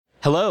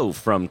Hello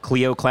from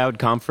Clio Cloud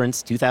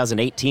Conference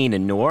 2018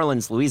 in New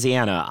Orleans,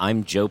 Louisiana.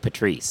 I'm Joe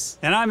Patrice.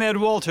 And I'm Ed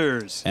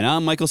Walters. And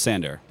I'm Michael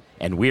Sander.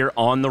 And we're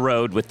on the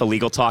road with the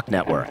Legal Talk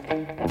Network.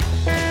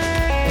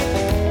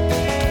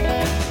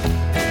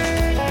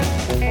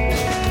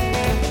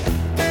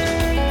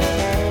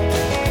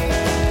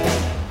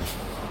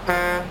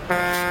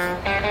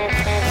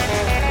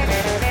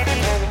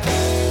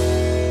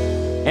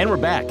 And we're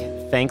back.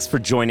 Thanks for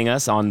joining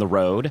us on the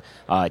road.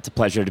 It's a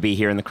pleasure to be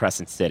here in the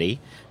Crescent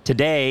City.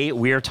 Today,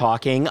 we're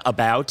talking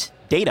about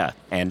data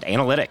and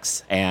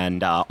analytics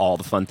and all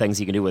the fun things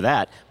you can do with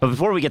that. But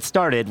before we get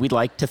started, we'd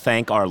like to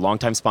thank our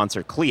longtime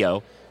sponsor,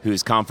 Clio,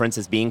 whose conference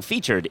is being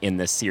featured in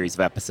this series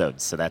of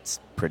episodes, so that's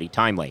pretty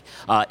timely.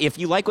 If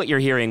you like what you're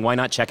hearing, why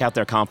not check out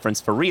their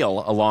conference for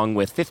real, along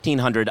with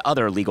 1,500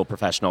 other legal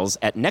professionals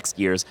at next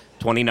year's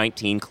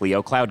 2019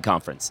 Clio Cloud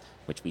Conference,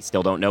 which we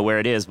still don't know where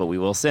it is, but we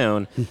will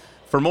soon.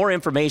 For more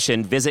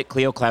information, visit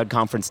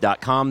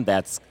ClioCloudConference.com.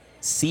 That's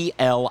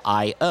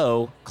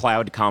CLIO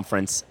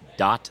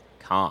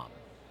cloudconference.com.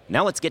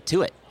 Now let's get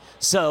to it.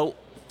 So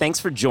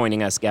thanks for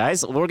joining us,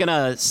 guys. We're going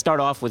to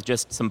start off with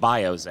just some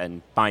bios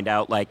and find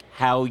out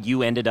how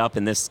you ended up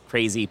in this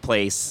crazy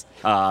place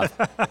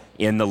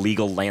in the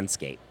legal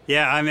landscape.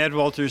 Yeah, I'm Ed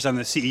Walters. I'm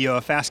the CEO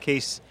of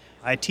Fastcase.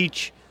 I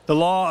teach the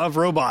law of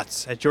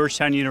robots at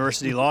Georgetown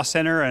University Law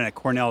Center and at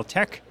Cornell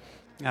Tech.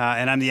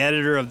 And I'm the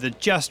editor of the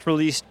just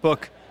released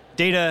book,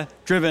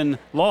 Data-Driven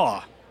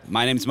Law.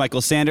 My name's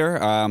Michael Sander.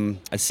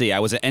 I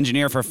was an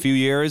engineer for a few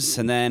years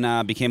and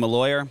then became a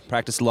lawyer,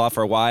 practiced law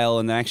for a while,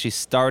 and then actually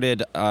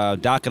started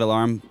Docket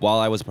Alarm while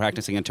I was a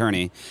practicing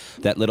attorney.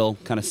 That little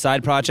kind of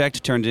side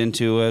project turned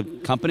into a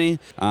company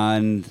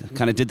and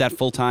kind of did that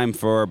full time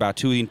for about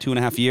two and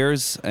a half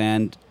years.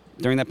 And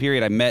during that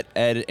period, I met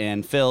Ed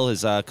and Phil,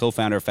 his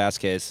co-founder of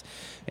Fastcase,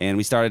 and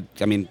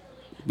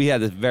we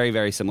had very,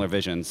 very similar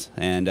visions.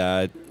 And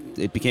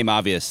it became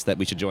obvious that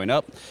we should join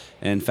up,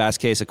 and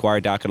Fastcase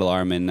acquired Docket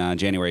Alarm in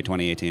January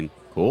 2018.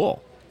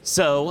 Cool.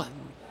 So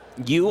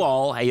you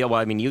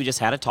just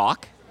had a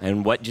talk,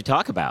 and what did you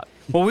talk about?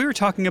 Well, we were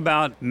talking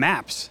about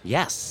maps.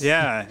 Yes.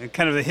 Yeah,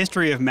 kind of the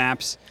history of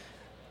maps,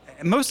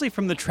 mostly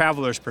from the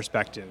traveler's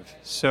perspective.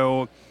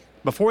 So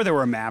before there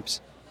were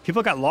maps,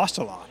 people got lost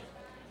a lot.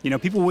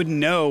 People wouldn't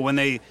know when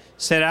they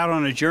set out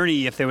on a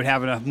journey if they would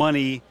have enough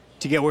money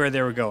to get where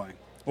they were going,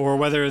 or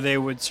whether they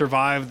would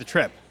survive the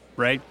trip,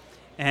 right?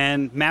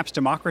 And maps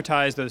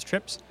democratized those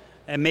trips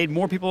and made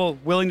more people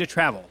willing to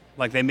travel,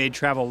 like they made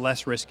travel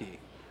less risky.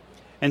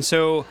 And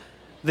so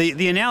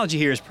the analogy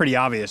here is pretty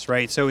obvious,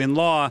 right? So in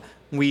law,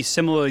 we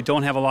similarly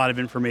don't have a lot of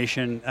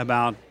information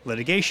about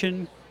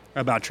litigation,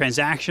 about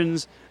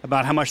transactions,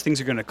 about how much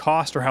things are going to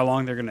cost or how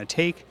long they're going to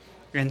take.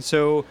 And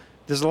so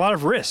there's a lot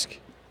of risk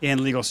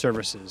in legal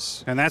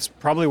services. And that's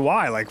probably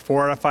why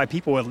 4 out of 5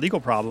 people with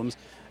legal problems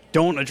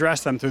don't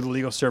address them through the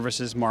legal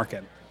services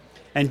market.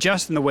 And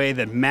just in the way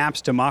that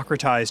maps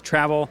democratized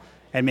travel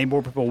and made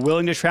more people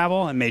willing to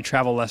travel and made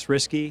travel less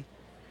risky,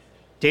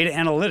 data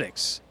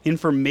analytics,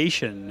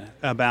 information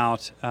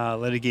about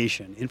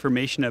litigation,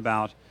 information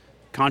about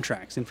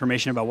contracts,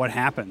 information about what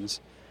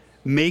happens,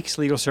 makes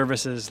legal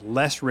services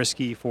less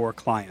risky for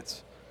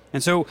clients.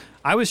 And so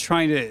I was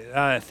trying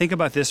to think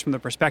about this from the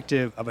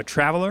perspective of a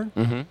traveler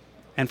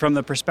and from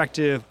the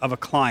perspective of a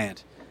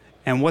client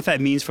and what that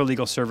means for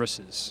legal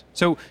services.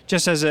 So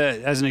just as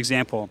an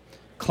example,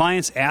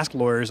 clients ask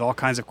lawyers all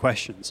kinds of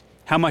questions.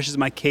 How much is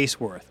my case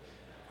worth?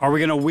 Are we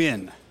going to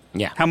win?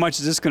 Yeah. How much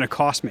is this going to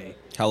cost me?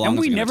 How long and is it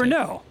we gonna never take?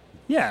 know.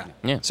 Yeah.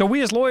 Yeah. So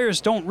we as lawyers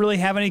don't really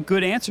have any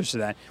good answers to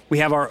that. We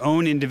have our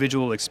own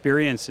individual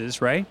experiences,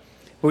 right?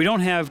 But we don't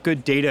have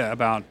good data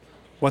about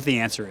what the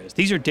answer is.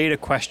 These are data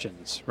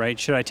questions, right?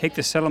 Should I take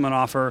the settlement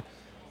offer?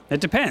 It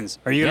depends.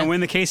 Are you going to win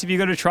the case if you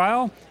go to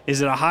trial? Is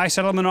it a high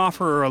settlement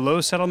offer or a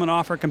low settlement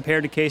offer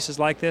compared to cases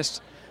like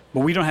this?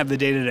 But we don't have the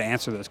data to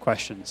answer those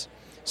questions.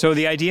 So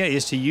the idea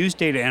is to use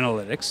data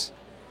analytics,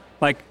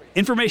 like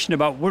information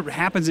about what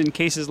happens in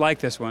cases like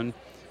this one,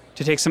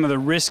 to take some of the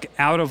risk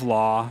out of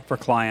law for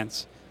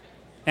clients.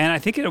 And I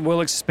think it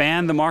will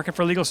expand the market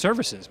for legal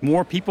services.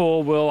 More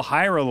people will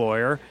hire a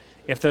lawyer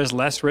if there's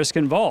less risk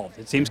involved.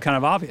 It seems kind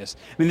of obvious.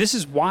 This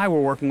is why we're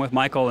working with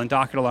Michael and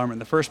Docket Alarm in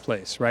the first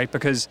place, right?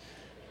 Because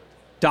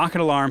Docket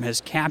Alarm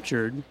has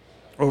captured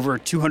over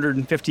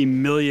 250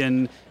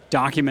 million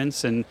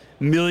documents and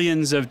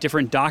millions of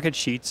different docket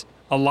sheets,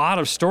 a lot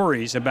of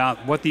stories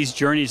about what these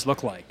journeys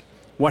look like,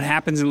 what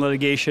happens in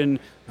litigation,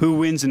 who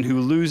wins and who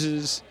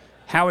loses,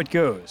 how it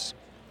goes.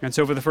 And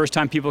so for the first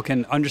time, people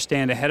can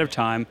understand ahead of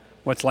time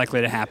what's likely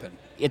to happen.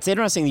 It's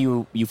interesting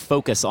you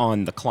focus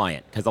on the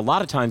client, because a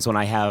lot of times when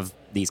I have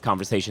these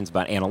conversations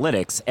about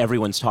analytics,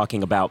 everyone's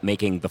talking about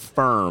making the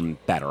firm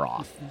better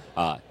off.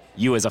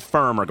 You as a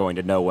firm are going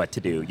to know what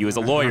to do. You as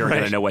a lawyer are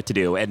going to know what to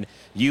do. And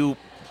you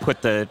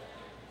put the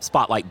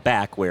spotlight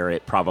back where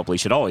it probably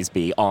should always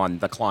be, on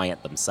the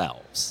client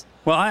themselves.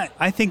 Well,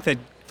 I think that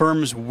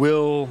firms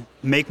will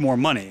make more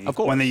money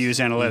when they use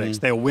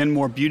analytics. They'll win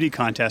more beauty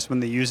contests when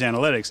they use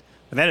analytics.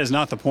 But that is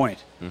not the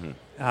point.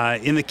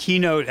 In the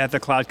keynote at the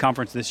Cloud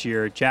Conference this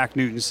year, Jack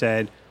Newton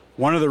said,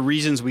 one of the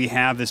reasons we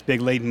have this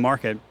big latent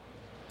market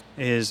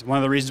is one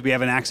of the reasons we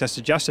have an access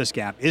to justice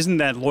gap isn't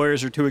that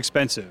lawyers are too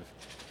expensive.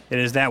 It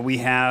is that we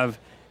have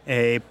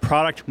a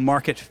product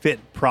market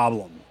fit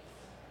problem.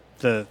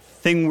 The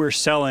thing we're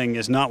selling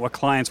is not what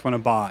clients want to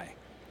buy.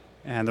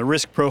 And the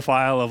risk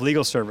profile of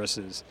legal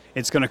services,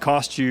 it's going to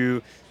cost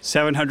you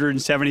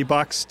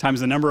 $770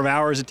 times the number of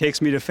hours it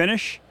takes me to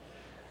finish,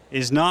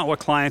 is not what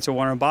clients will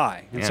want to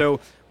buy. And so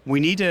we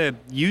need to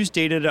use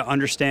data to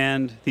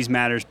understand these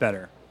matters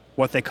better,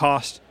 what they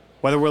cost,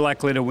 whether we're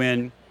likely to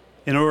win,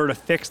 in order to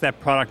fix that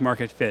product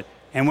market fit.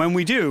 And when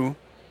we do,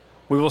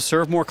 we will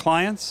serve more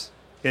clients.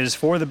 It is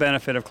for the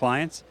benefit of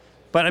clients.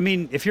 But I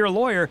mean, if you're a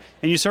lawyer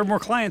and you serve more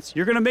clients,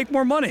 you're going to make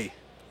more money.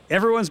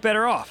 Everyone's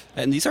better off.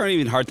 And these aren't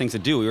even hard things to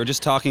do. We were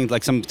just talking,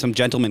 like some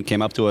gentleman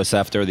came up to us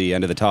after the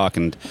end of the talk,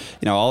 and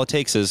all it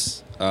takes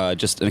is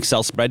just an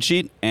Excel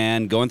spreadsheet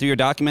and going through your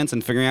documents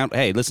and figuring out,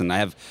 hey, listen, I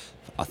have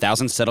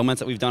 1,000 settlements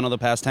that we've done over the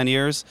past 10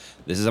 years.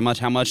 This is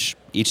how much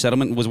each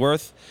settlement was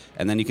worth,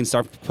 and then you can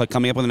start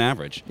coming up with an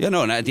average.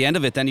 And at the end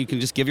of it, then you can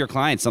just give your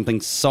client something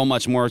so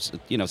much more,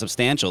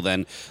 substantial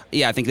than,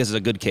 I think this is a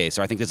good case,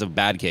 or I think this is a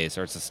bad case,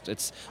 or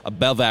it's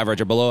above average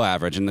or below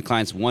average, and the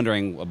client's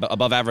wondering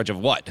above average of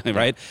what,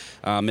 right?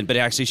 But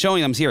actually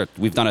showing them here,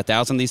 we've done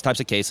 1,000 of these types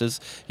of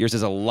cases. Yours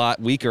is a lot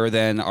weaker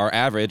than our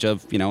average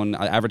of, an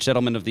average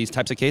settlement of these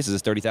types of cases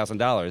is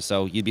 $30,000.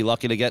 So you'd be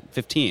lucky to get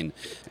 15,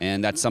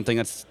 and that's something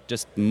that's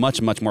just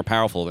much, much more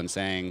powerful than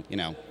saying,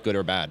 good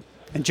or bad.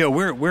 And Joe,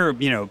 we're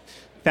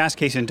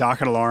Fastcase and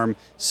Docket Alarm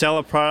sell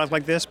a product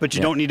like this, but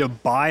you don't need to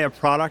buy a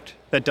product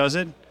that does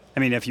it. I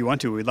mean, if you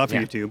want to, we'd love for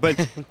you to,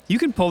 but you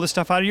can pull this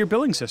stuff out of your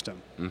billing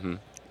system. Mm-hmm.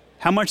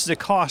 How much does it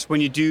cost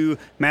when you do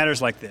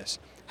matters like this?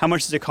 How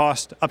much does it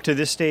cost up to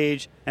this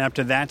stage and up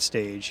to that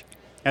stage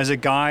as a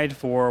guide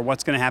for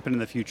what's going to happen in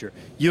the future?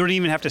 You don't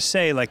even have to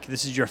say,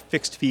 this is your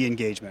fixed fee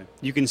engagement.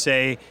 You can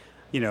say,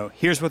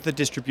 here's what the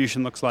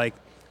distribution looks like.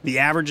 The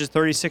average is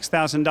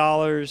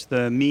 $36,000.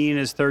 The mean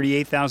is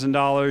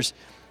 $38,000.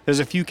 There's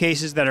a few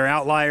cases that are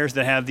outliers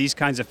that have these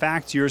kinds of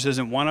facts. Yours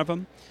isn't one of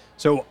them.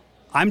 So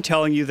I'm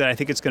telling you that I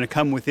think it's going to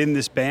come within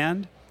this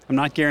band. I'm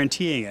not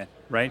guaranteeing it,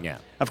 right? Yeah.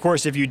 Of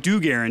course, if you do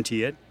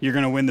guarantee it, you're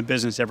going to win the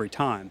business every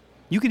time.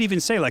 You could even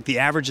say, the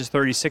average is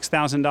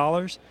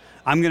 $36,000.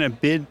 I'm going to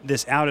bid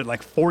this out at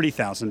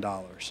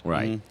 $40,000.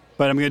 Right. Mm-hmm.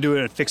 But I'm going to do it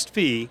at a fixed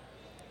fee.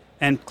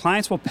 And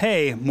clients will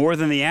pay more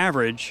than the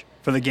average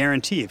for the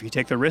guarantee if you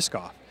take the risk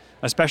off.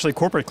 Especially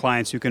corporate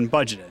clients who can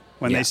budget it.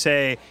 When they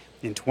say,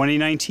 in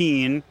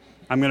 2019,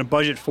 I'm going to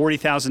budget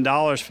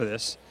 $40,000 for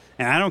this,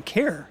 and I don't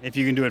care if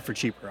you can do it for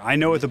cheaper. I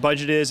know what the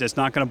budget is. It's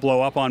not going to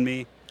blow up on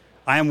me.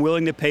 I am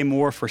willing to pay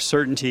more for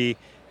certainty,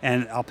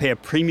 and I'll pay a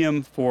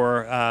premium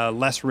for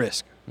less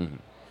risk. Mm-hmm.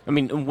 I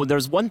mean,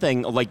 there's one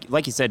thing,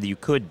 like you said, you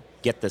could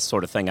get this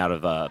sort of thing out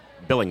of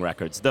billing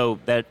records, though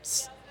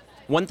that's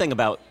one thing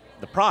about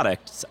the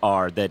products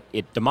are that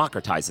it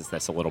democratizes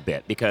this a little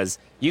bit, because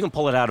you can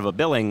pull it out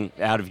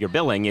of your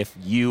billing if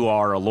you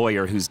are a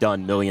lawyer who's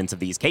done millions of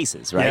these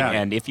cases, right? Yeah.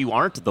 And if you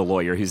aren't the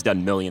lawyer who's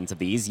done millions of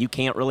these, you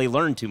can't really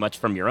learn too much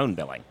from your own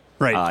billing.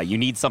 Right. You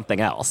need something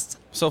else.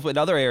 So in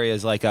other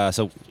areas,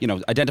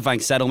 identifying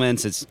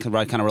settlements, it kind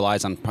of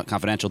relies on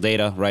confidential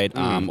data, right?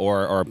 Mm-hmm.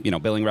 Or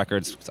billing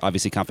records,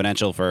 obviously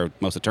confidential for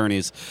most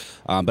attorneys.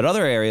 But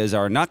other areas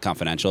are not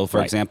confidential.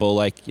 For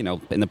example,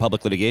 in the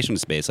public litigation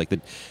space,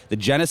 the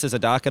genesis of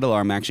Docket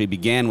Alarm actually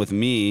began with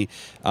me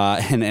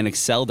and an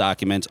Excel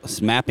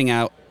document mapping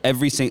out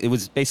it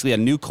was basically a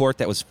new court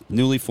that was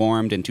newly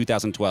formed in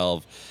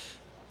 2012.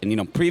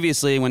 And,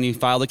 previously when you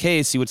filed a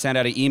case, you would send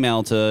out an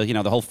email to,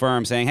 the whole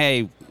firm saying,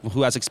 hey,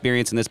 who has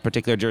experience in this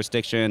particular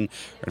jurisdiction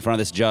or in front of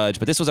this judge?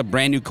 But this was a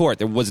brand new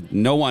court.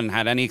 No one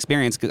had any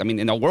experience.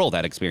 In the world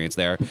had experience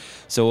there.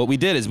 So what we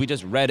did is we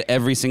just read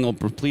every single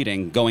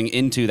pleading going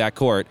into that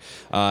court,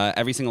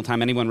 every single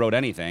time anyone wrote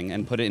anything,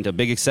 and put it into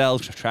big Excel,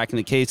 tracking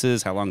the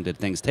cases, how long did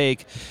things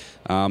take.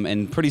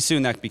 And pretty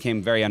soon that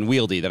became very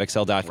unwieldy. That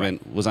Excel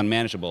document was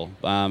unmanageable.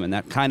 And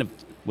that kind of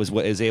was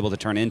what is able to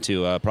turn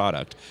into a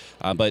product.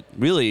 But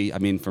really,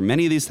 for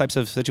many of these types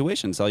of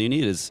situations, all you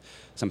need is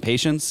some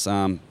patience,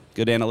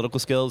 good analytical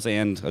skills,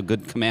 and a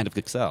good command of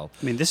Excel.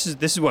 This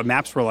is what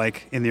maps were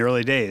like in the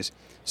early days.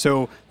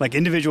 So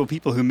individual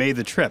people who made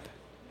the trip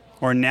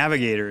or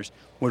navigators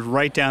would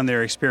write down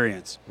their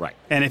experience. Right.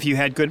 And if you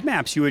had good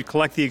maps, you would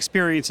collect the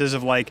experiences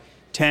of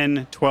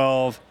 10,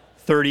 12,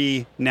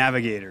 30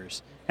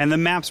 navigators. And the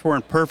maps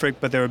weren't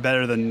perfect, but they were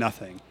better than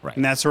nothing. Right.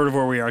 And that's sort of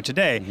where we are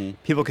today. Mm-hmm.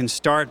 People can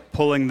start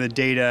pulling the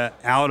data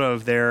out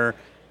of their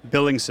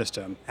billing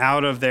system,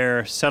 out of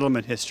their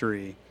settlement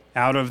history,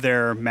 out of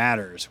their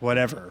matters,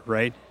 whatever,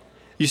 right?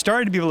 You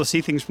started to be able to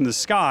see things from the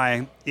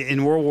sky.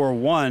 In World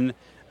War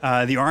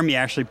I, the Army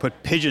actually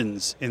put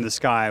pigeons in the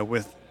sky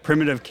with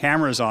primitive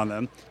cameras on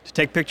them to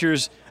take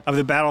pictures of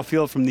the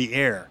battlefield from the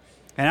air.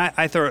 And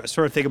I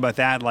sort of think about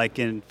that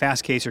in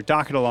Fastcase or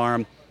Docket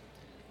Alarm.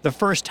 The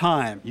first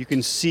time you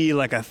can see a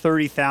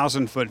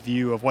 30,000-foot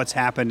view of what's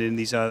happened in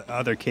these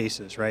other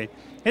cases, right?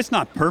 It's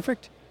not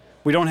perfect.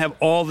 We don't have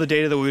all the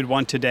data that we would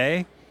want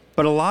today,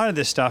 but a lot of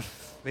this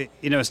stuff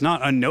it's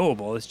not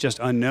unknowable. It's just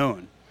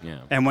unknown. Yeah.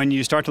 And when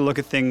you start to look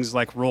at things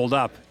like rolled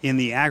up in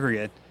the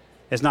aggregate,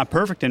 it's not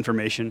perfect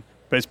information,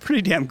 but it's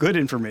pretty damn good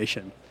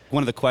information.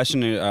 One of the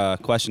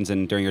questions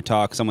during your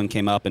talk, someone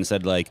came up and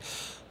said, like,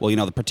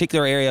 well, the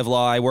particular area of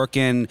law I work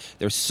in,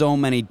 there's so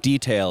many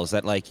details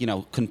that, like,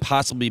 can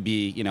possibly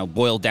be,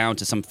 boiled down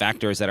to some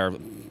factors that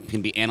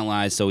can be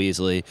analyzed so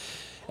easily.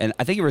 And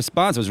I think your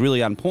response was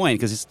really on point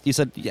because you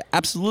said, yeah,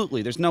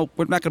 absolutely, we're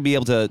not going to be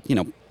able to,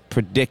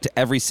 predict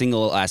every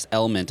single last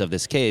element of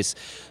this case,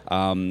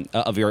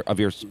 of your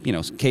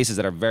cases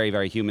that are very,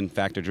 very human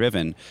factor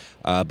driven.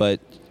 But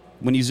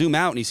when you zoom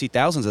out and you see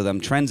thousands of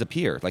them, trends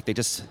appear. Like they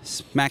just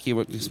smack you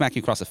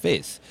across the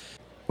face.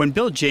 When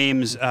Bill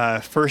James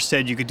first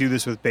said you could do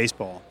this with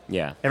baseball,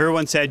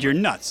 everyone said you're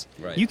nuts.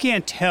 Right. You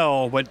can't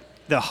tell what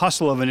the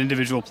hustle of an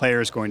individual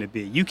player is going to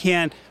be. You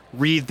can't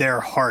read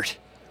their heart.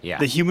 Yeah.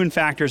 The human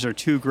factors are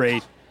too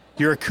great.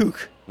 You're a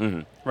kook,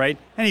 right?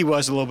 And he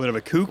was a little bit of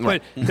a kook,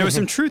 but there was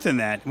some truth in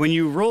that. When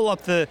you roll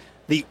up the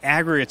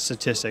aggregate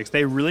statistics,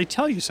 they really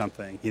tell you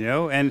something,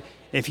 And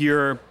if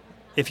you're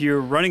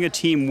running a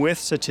team with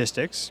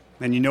statistics,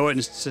 and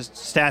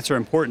stats are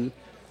important,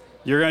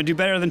 you're going to do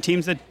better than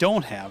teams that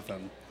don't have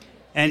them.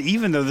 And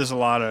even though there's a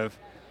lot of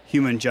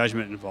human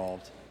judgment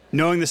involved,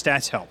 knowing the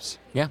stats helps.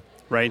 Yeah.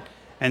 Right?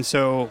 And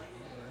so,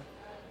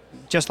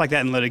 just like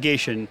that in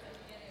litigation,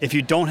 if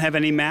you don't have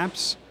any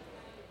maps,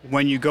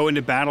 when you go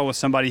into battle with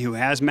somebody who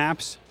has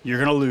maps, you're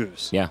going to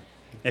lose. Yeah.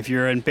 If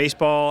you're in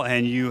baseball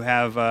and you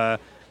have a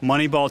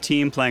Moneyball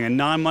team playing a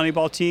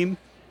non-Moneyball team,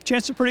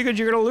 chances are pretty good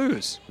you're going to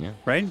lose. Yeah.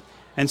 Right?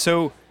 And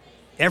so,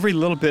 every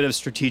little bit of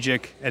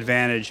strategic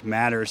advantage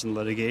matters in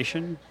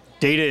litigation.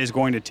 Data is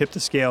going to tip the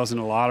scales in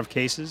a lot of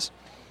cases.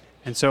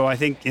 And so I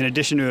think in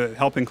addition to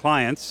helping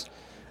clients,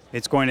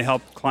 it's going to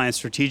help clients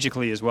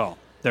strategically as well.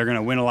 They're going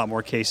to win a lot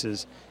more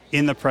cases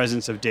in the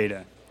presence of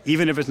data,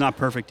 even if it's not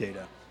perfect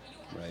data.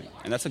 Right.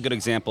 And that's a good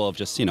example of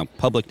just,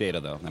 public data,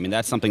 though. I mean,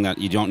 that's something that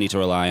you don't need to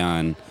rely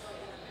on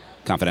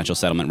confidential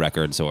settlement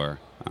records or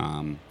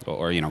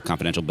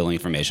confidential billing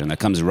information that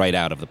comes right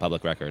out of the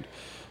public record.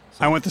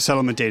 I want the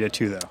settlement data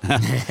too, though.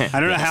 I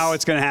don't know how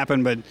it's going to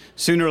happen, but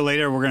sooner or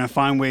later we're going to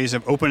find ways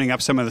of opening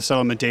up some of the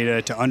settlement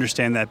data to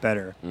understand that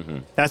better.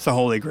 That's the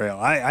holy grail.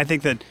 I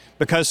think that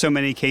because so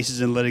many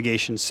cases in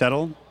litigation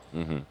settle,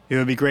 it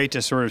would be great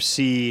to sort of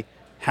see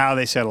how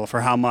they settle,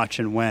 for how much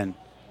and when.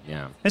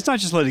 Yeah. It's not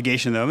just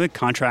litigation, though.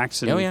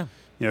 Contracts and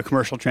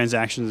commercial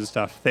transactions and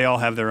stuff. They all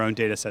have their own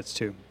data sets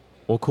too.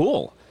 Well,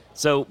 cool.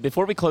 So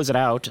before we close it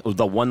out,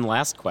 the one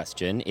last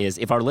question is,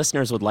 if our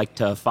listeners would like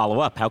to follow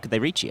up, how could they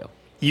reach you?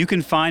 You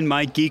can find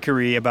my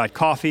geekery about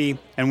coffee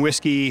and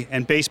whiskey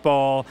and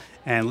baseball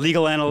and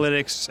legal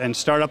analytics and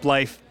startup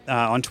life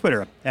on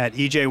Twitter at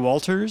EJ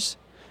Walters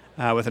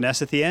with an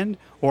S at the end,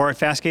 or at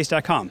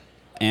fastcase.com.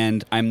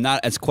 And I'm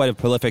not as quite a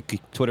prolific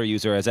Twitter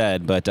user as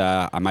Ed, but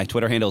my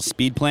Twitter handle is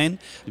Speedplane.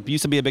 I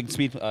used to be a big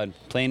Speedplane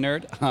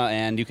nerd,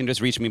 and you can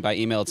just reach me by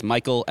email. It's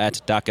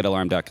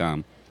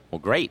michael@docketalarm.com. Well,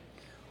 great.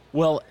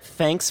 Well,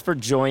 thanks for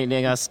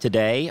joining us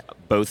today,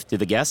 both to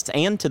the guests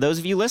and to those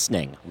of you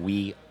listening.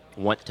 We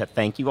want to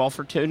thank you all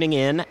for tuning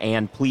in,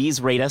 and please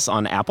rate us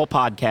on Apple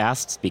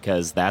Podcasts,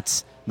 because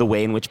that's the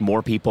way in which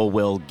more people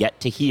will get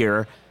to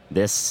hear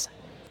this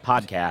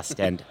podcast.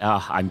 And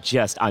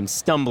I'm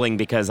stumbling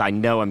because I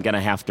know I'm going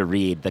to have to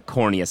read the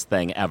corniest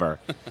thing ever.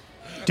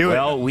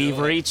 Well, we've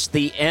reached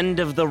the end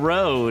of the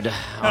road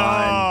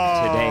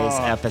on today's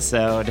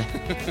episode.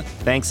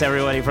 Thanks,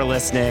 everybody, for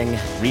listening.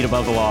 Read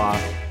above the law.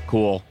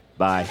 Cool.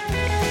 Bye.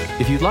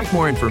 If you'd like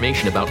more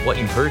information about what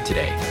you've heard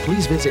today,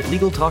 please visit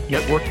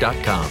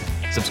LegalTalkNetwork.com.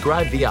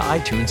 Subscribe via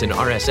iTunes and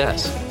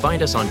RSS.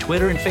 Find us on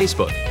Twitter and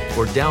Facebook,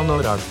 or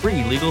download our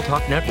free Legal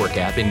Talk Network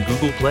app in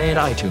Google Play and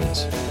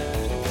iTunes.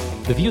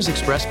 The views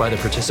expressed by the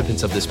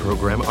participants of this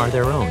program are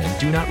their own and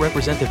do not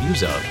represent the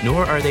views of,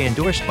 nor are they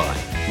endorsed by,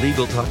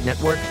 Legal Talk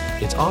Network,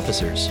 its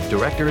officers,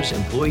 directors,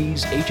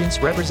 employees, agents,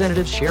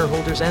 representatives,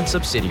 shareholders, and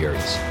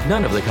subsidiaries.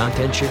 None of the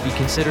content should be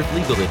considered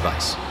legal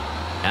advice.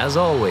 As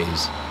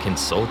always,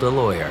 consult a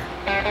lawyer.